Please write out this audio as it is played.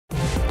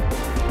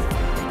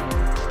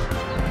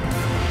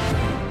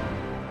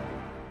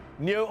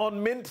Nyo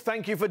Ohn Myint,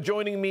 thank you for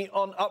joining me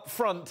on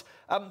UpFront.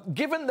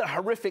 Given the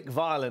horrific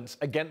violence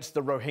against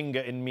the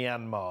Rohingya in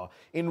Myanmar,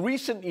 in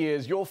recent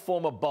years, your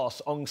former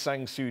boss, Aung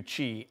San Suu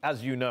Kyi,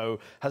 as you know,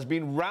 has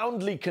been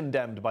roundly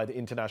condemned by the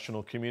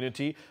international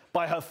community,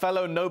 by her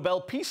fellow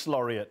Nobel Peace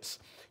Laureates.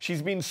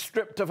 She's been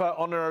stripped of her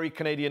honorary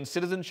Canadian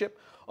citizenship,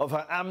 of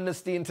her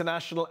Amnesty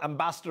International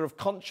Ambassador of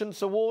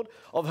Conscience Award,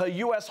 of her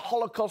US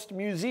Holocaust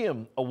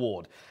Museum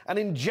Award. And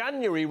in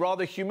January,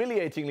 rather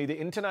humiliatingly, the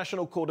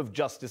International Court of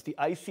Justice, the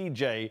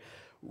ICJ,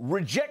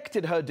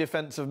 rejected her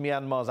defense of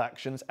Myanmar's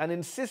actions and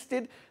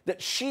insisted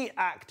that she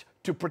act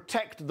to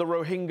protect the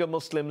Rohingya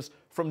Muslims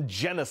from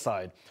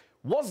genocide.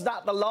 Was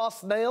that the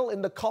last nail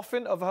in the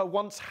coffin of her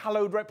once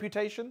hallowed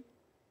reputation?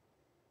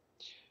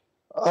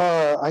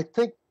 I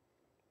think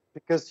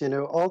because,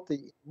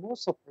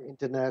 most of the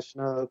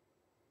international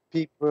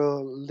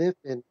people live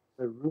in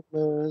the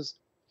rumors,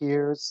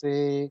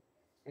 hearsay,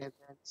 and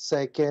then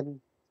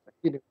second,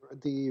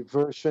 the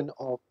version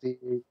of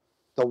the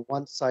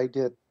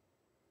one-sided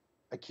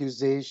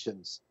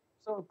accusations.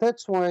 So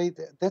that's why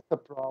that's the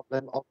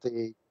problem of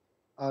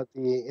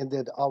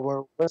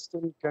our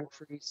Western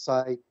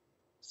countryside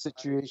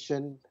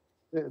situation.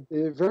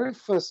 Very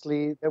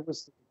firstly, there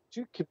was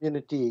two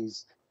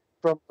communities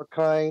from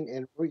Rakhine,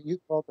 and you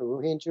call the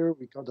Rohingya,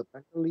 we call the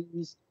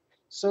Bengalis.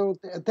 So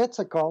that's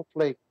a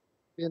conflict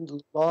in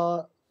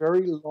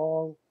very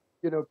long,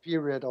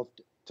 period of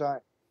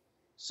time.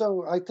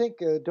 So I think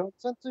Aung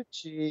San Suu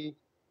Kyi,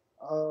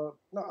 no,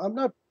 I'm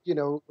not,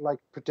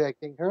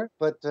 protecting her,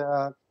 but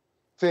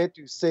fair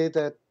to say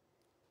that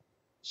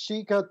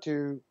she got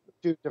to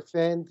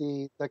defend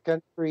the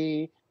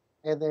country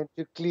and then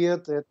to clear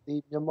the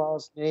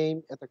Myanmar's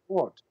name at the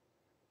court.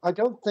 I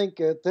don't think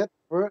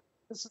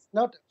this is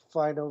not a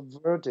final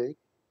verdict,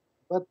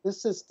 but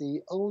this is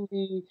the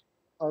only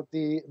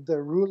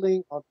the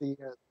ruling of the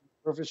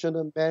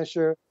provisional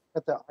measure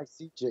at the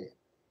ICJ.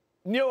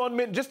 Nyo Ohn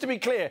Myint, just to be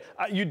clear,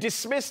 you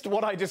dismissed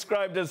what I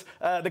described as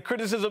the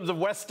criticisms of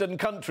Western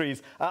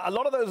countries. A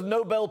lot of those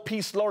Nobel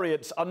Peace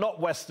Laureates are not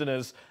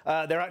Westerners.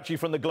 They're actually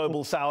from the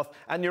global South.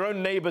 And your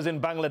own neighbours in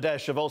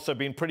Bangladesh have also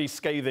been pretty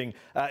scathing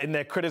in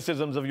their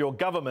criticisms of your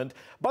government.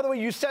 By the way,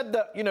 you said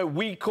that,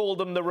 we call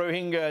them the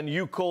Rohingya and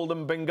you call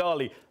them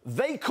Bengali.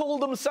 They call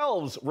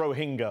themselves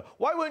Rohingya.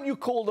 Why won't you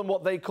call them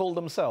what they call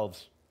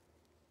themselves?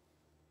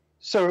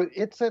 So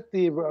it's at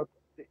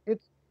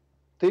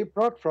they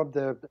brought from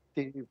the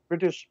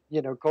British,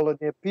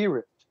 colonial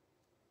period.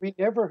 We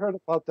never heard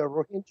about the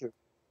Rohingya.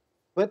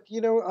 But,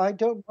 I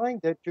don't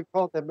mind that you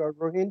call them a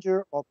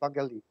Rohingya or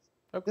Bengalis.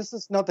 Okay. This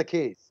is not the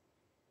case.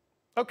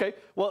 Okay.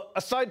 Well,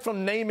 aside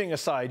from naming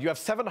aside, you have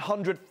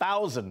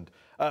 700,000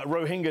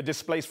 Rohingya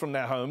displaced from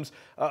their homes,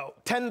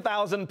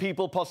 10,000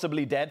 people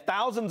possibly dead,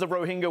 thousands of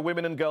Rohingya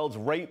women and girls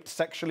raped,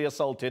 sexually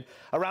assaulted,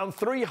 around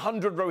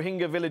 300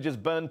 Rohingya villages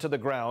burned to the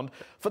ground.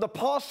 For the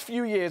past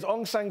few years,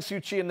 Aung San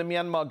Suu Kyi and the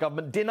Myanmar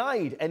government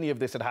denied any of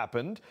this had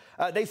happened.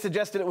 They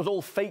suggested it was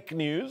all fake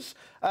news.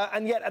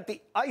 And yet at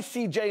the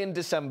ICJ in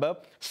December,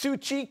 Suu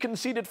Kyi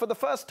conceded for the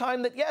first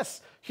time that,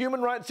 yes,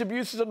 human rights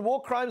abuses and war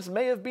crimes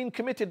may have been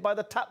committed by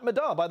the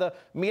Tatmadaw, by the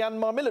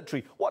Myanmar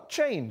military. What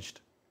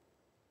changed?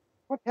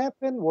 What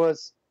happened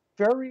was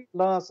very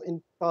last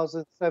in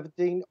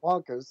 2017,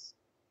 August,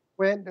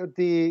 when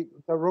the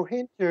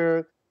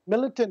Rohingya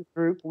militant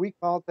group, we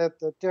call that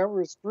the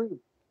terrorist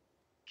group,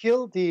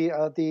 killed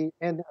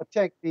and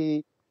attacked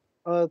the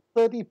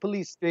 30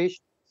 police stations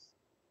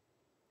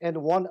and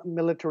one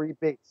military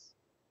base.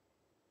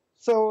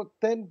 So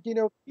then,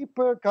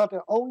 people got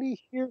only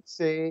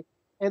hearsay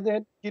and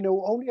then,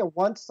 only a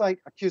one-side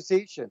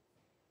accusation.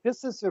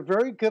 This is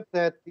very good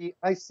that the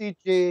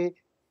ICJ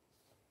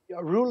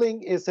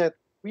ruling is that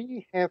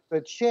we have a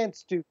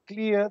chance to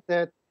clear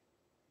that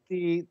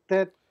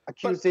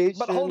accusation.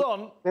 But hold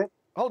on.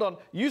 Hold on.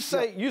 You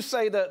say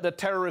that the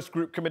terrorist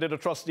group committed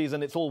atrocities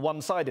and it's all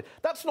one-sided.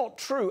 That's not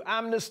true.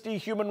 Amnesty,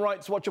 Human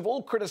Rights Watch have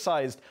all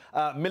criticized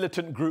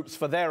militant groups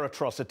for their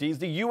atrocities.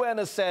 The UN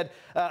has said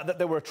that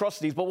there were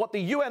atrocities, but what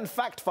the UN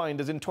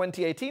fact-finders in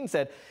 2018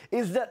 said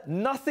is that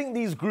nothing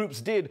these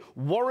groups did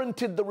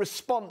warranted the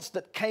response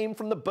that came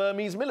from the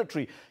Burmese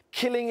military.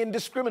 Killing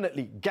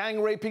indiscriminately,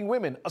 gang-raping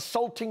women,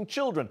 assaulting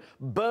children,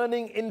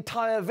 burning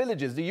entire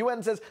villages. The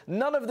UN says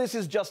none of this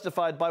is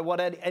justified by what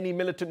any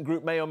militant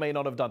group may or may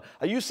not have done.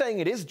 Are you saying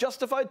it is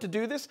justified to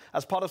do this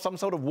as part of some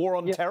sort of war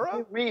on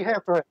terror? We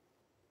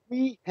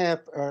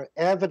have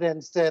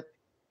evidence that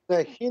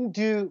the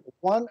Hindu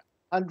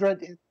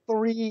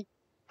 103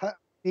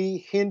 the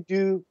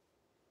Hindu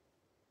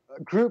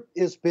group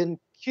has been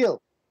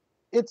killed.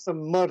 It's a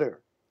murder.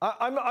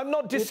 I'm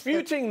not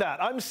disputing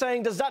that. I'm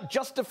saying, does that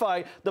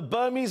justify the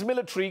Burmese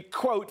military,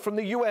 quote from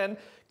the UN,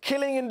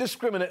 killing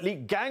indiscriminately,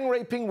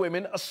 gang-raping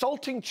women,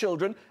 assaulting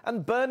children,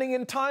 and burning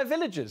entire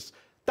villages?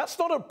 That's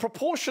not a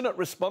proportionate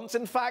response.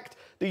 In fact,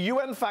 the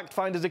UN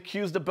fact-finders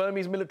accused the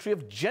Burmese military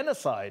of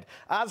genocide,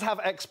 as have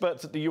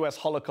experts at the US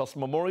Holocaust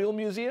Memorial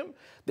Museum,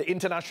 the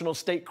International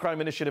State Crime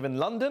Initiative in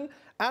London,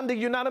 and a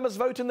unanimous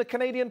vote in the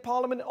Canadian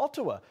Parliament in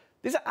Ottawa.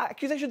 These are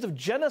accusations of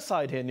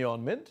genocide here, Nyo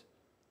Ohn Myint.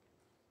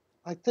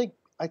 I think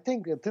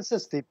that this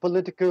is the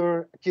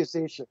political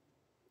accusation.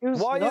 It was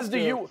Why is not the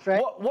the U...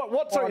 fact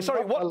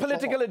Sorry, or not what a law.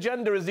 political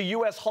agenda is the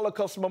US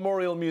Holocaust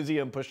Memorial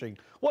Museum pushing?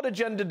 What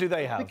agenda do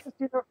they have?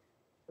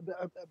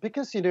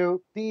 Because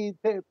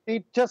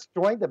they just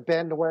joined the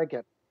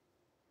bandwagon.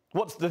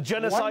 What's the Why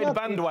genocide not?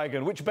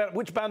 bandwagon?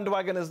 Which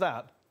bandwagon is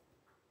that?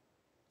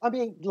 I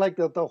mean, like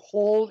the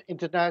whole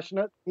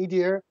international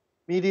media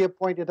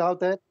pointed out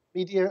that,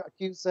 media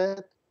accused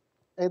that,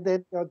 and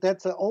then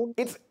that's the only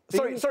It's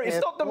thing. sorry, it's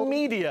that not the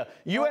media.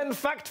 UN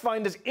fact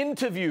finders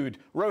interviewed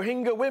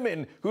Rohingya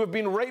women who have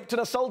been raped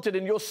and assaulted,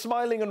 and you're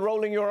smiling and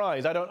rolling your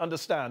eyes. I don't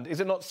understand.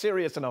 Is it not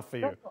serious enough for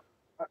you?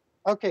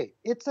 Okay,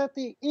 it's at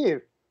the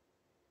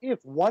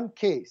if one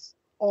case,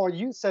 or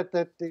you said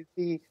that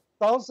the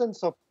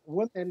thousands of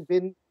women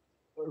been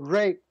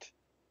raped,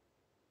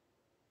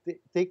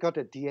 they got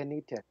a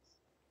DNA test,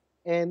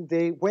 and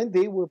when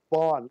they were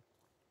born,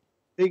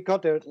 they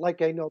got a,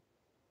 like, I know,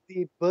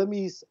 the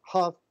Burmese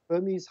half, the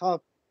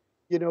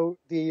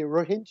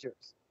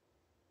Rohingyas.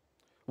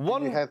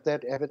 Do you have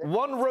that evidence?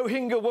 One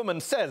Rohingya woman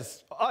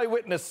says,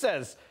 eyewitness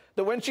says,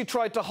 that when she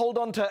tried to hold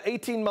on to her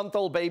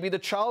 18-month-old baby, the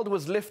child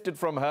was lifted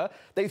from her.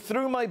 They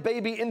threw my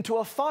baby into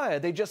a fire.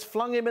 They just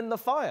flung him in the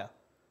fire.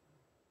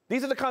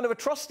 These are the kind of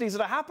atrocities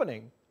that are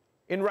happening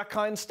in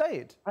Rakhine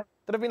State, that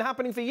have been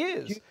happening for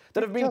years.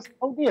 That have been just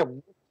only a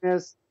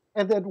witness,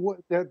 and then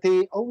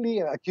the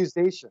only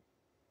accusation.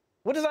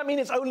 What does that mean?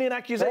 It's only an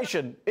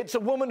accusation. It's a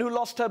woman who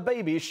lost her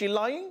baby. Is she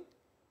lying?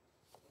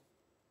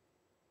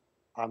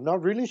 I'm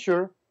not really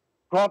sure.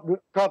 God,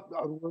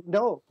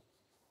 no.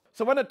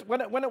 So when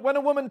a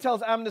woman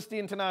tells Amnesty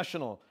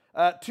International,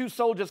 2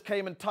 soldiers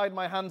came and tied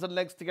my hands and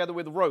legs together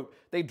with rope.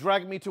 They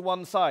dragged me to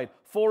one side.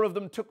 4 of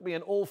them took me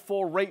and all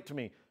 4 raped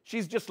me.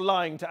 She's just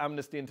lying to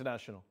Amnesty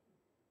International.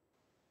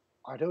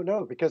 I don't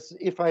know, because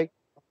if I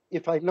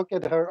look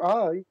at her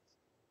eyes,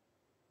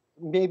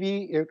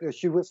 maybe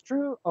she was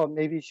true, or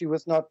maybe she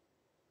was not.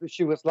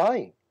 She was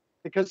lying,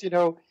 because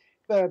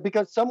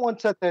because someone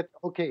said that,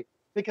 okay,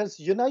 because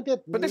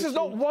United. But this is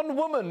not one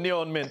woman, Nyo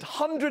Ohn Myint.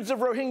 Hundreds of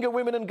Rohingya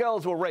women and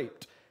girls were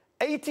raped.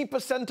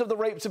 80% of the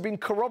rapes have been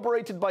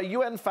corroborated by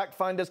UN fact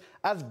finders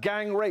as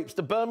gang rapes.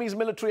 The Burmese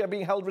military are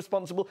being held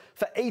responsible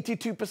for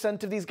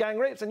 82% of these gang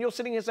rapes. And you're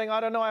sitting here saying, I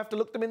don't know, I have to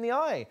look them in the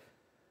eye.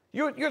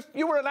 You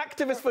were an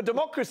activist for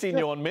democracy,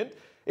 Nyo Ohn Myint.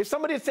 If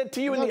somebody had said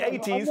to you in the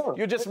 80s,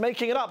 you're just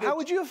making it up, how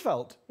would you have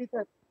felt?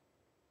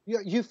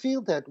 You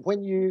feel that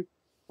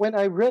when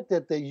I read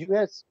that the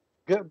U.S.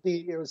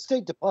 the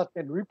State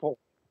Department report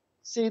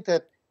say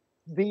that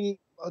the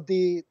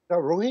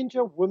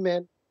Rohingya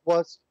woman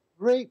was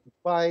raped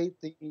by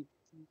the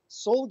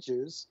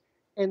soldiers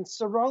and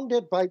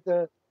surrounded by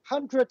the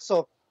hundreds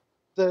of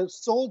the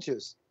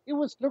soldiers. It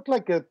looked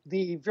like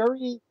the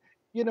very,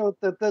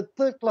 the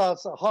third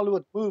class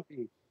Hollywood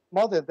movie,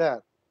 more than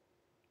that.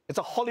 It's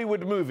a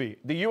Hollywood movie.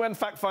 The UN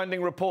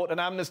fact-finding report and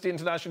Amnesty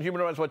International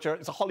Human Rights Watch,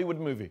 it's a Hollywood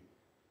movie.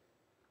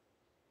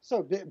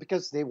 So,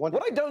 because they want...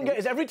 What I don't get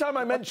is every time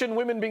I mention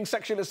women being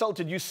sexually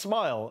assaulted, you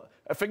smile.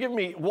 Forgive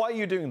me, why are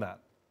you doing that?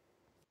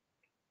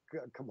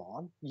 Come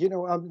on.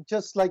 I'm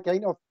just like,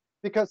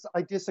 because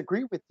I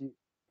disagree with you.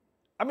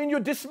 I mean,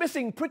 you're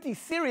dismissing pretty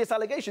serious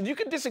allegations. You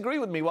can disagree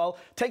with me while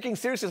taking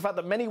seriously the fact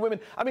that many women...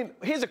 I mean,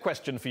 here's a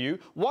question for you.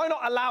 Why not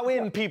allow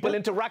in people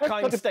into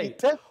Rakhine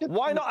State?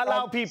 Why not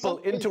allow people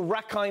into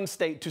Rakhine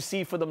State to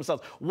see for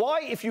themselves?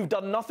 Why, if you've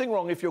done nothing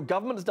wrong, if your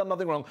government has done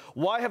nothing wrong,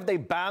 why have they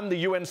banned the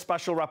UN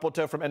Special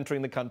Rapporteur from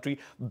entering the country,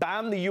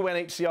 banned the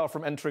UNHCR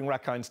from entering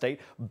Rakhine State,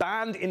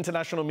 banned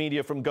international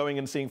media from going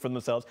and seeing for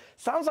themselves?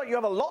 Sounds like you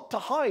have a lot to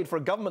hide for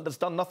a government that's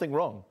done nothing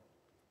wrong.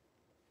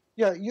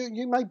 Yeah,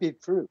 you might be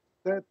true.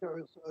 That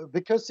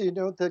because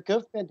the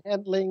government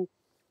handling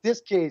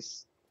this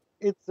case,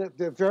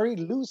 they're very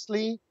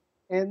loosely,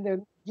 and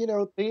then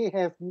they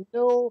have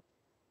no.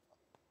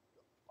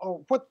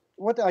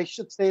 What I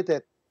should say,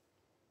 that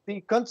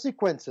the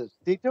consequences,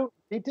 they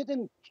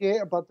didn't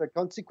care about the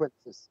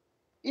consequences.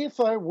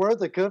 If I were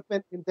the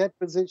government in that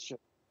position,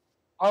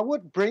 I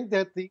would bring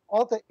that the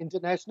other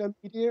international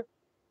media,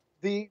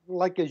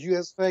 like a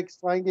U.S. fact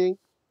finding,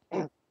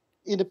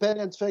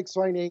 independent fact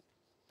finding,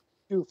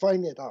 to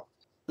find it out.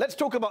 Let's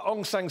talk about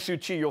Aung San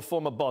Suu Kyi, your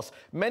former boss.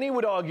 Many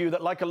would argue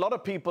that, like a lot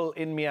of people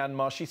in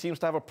Myanmar, she seems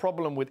to have a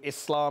problem with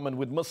Islam and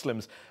with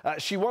Muslims.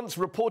 She once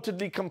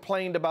reportedly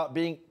complained about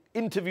being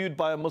interviewed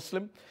by a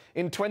Muslim.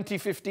 In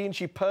 2015,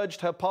 she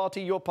purged her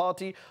party, your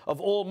party,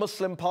 of all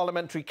Muslim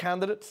parliamentary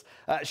candidates.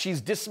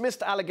 She's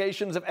dismissed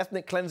allegations of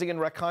ethnic cleansing in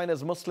Rakhine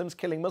as Muslims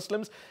killing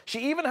Muslims.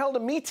 She even held a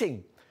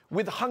meeting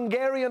with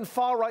Hungarian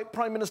far-right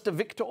Prime Minister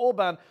Viktor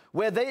Orban,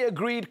 where they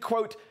agreed,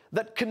 quote,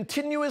 that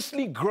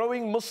continuously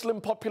growing Muslim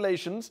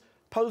populations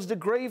posed a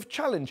grave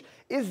challenge.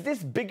 Is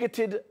this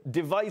bigoted,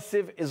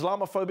 divisive,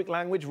 Islamophobic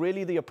language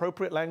really the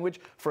appropriate language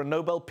for a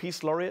Nobel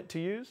Peace Laureate to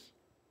use?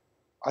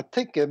 I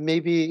think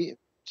maybe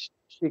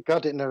she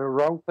got it in the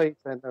wrong place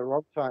and the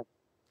wrong time.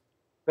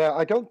 But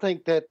I don't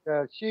think that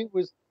she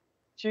was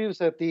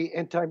at the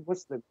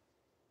anti-Muslim,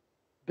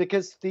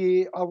 because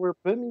our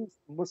Burmese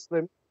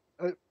Muslim,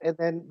 and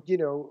then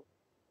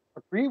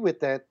agree with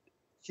that,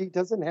 she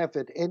doesn't have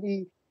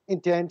any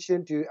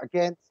intention to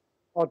against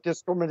or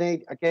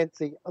discriminate against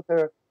the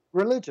other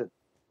religion.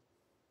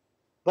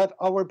 But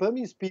our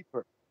Burmese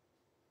people,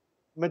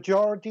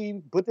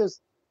 majority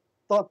Buddhists,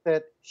 thought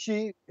that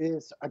she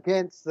is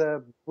against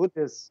the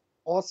Buddhists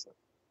also.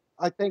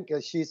 I think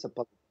she's a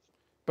politician.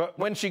 But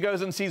when she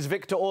goes and sees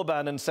Viktor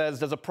Orban and says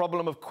there's a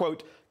problem of,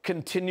 quote,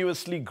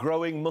 continuously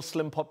growing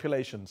Muslim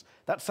populations,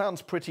 that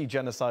sounds pretty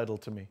genocidal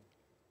to me.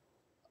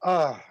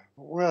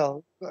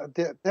 Well,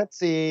 that's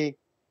the,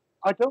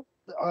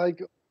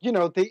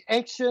 the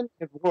action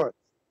and words.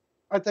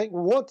 I think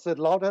words are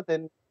louder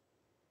than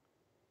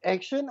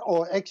action,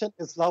 or action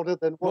is louder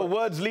than words. Well,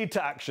 words lead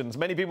to actions.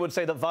 Many people would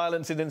say that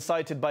violence is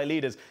incited by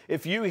leaders.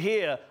 If you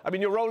hear, I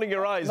mean, you're rolling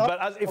your eyes,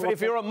 but if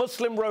you're a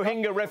Muslim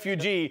Rohingya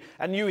refugee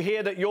and you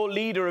hear that your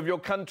leader of your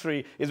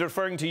country is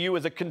referring to you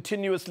as a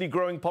continuously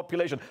growing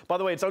population, by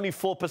the way, it's only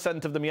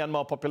 4% of the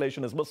Myanmar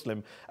population is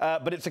Muslim,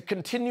 but it's a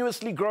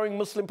continuously growing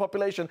Muslim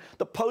population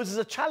that poses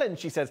a challenge,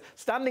 she says,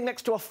 standing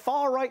next to a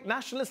far-right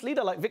nationalist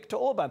leader like Viktor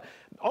Orban.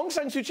 Aung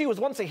San Suu Kyi was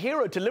once a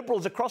hero to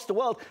liberals across the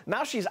world.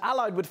 Now she's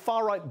allied with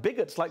far-right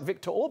bigots like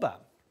Viktor Orban.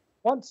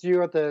 Once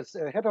you're the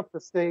head of the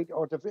state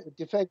or the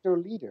de facto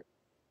leader,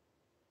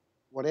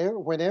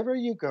 whenever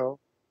you go,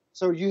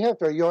 so you have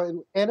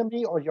your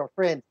enemy or your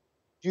friend,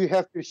 you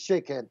have to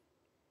shake hands.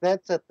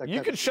 That's at the.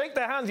 You can shake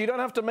their hands. You don't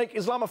have to make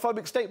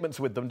Islamophobic statements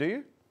with them, do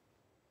you?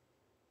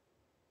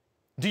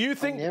 Do you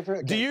think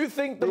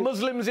the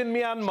Muslims in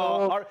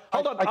Myanmar are?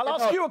 Hold on, I'll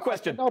ask you a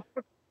question.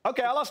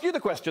 Okay, I'll ask you the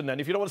question then,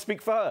 if you don't want to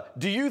speak for her.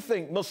 Do you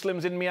think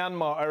Muslims in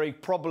Myanmar are a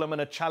problem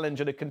and a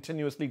challenge and a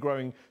continuously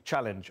growing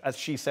challenge, as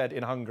she said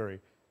in Hungary,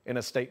 in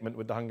a statement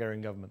with the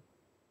Hungarian government?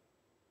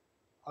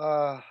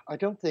 I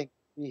don't think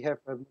we have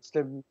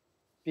Muslim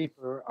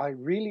people.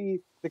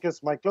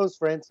 Because my close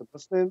friends are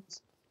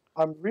Muslims,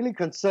 I'm really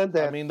concerned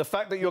that... I mean, the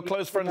fact that your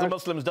close friends are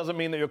Muslims doesn't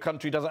mean that your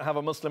country doesn't have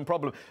a Muslim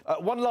problem.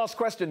 One last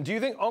question. Do you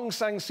think Aung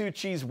San Suu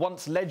Kyi's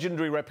once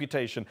legendary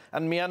reputation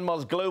and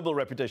Myanmar's global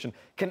reputation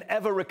can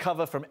ever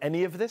recover from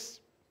any of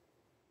this?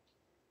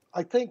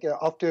 I think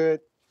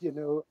after,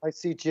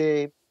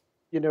 ICJ,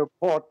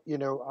 court,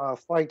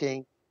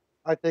 fighting,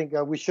 I think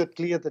we should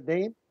clear the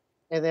name.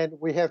 And then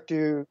we have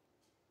to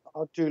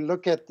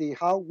look at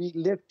how we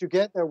live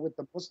together with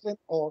the Muslim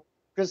or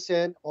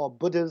Christian or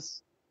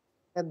Buddhist.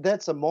 And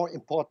that's a more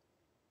important,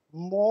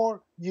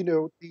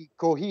 the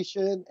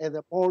cohesion and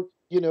the more,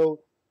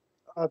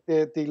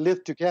 they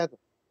live together.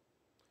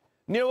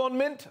 Nyo Ohn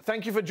Myint,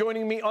 thank you for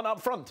joining me on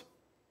UpFront.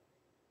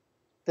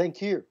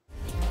 Thank you.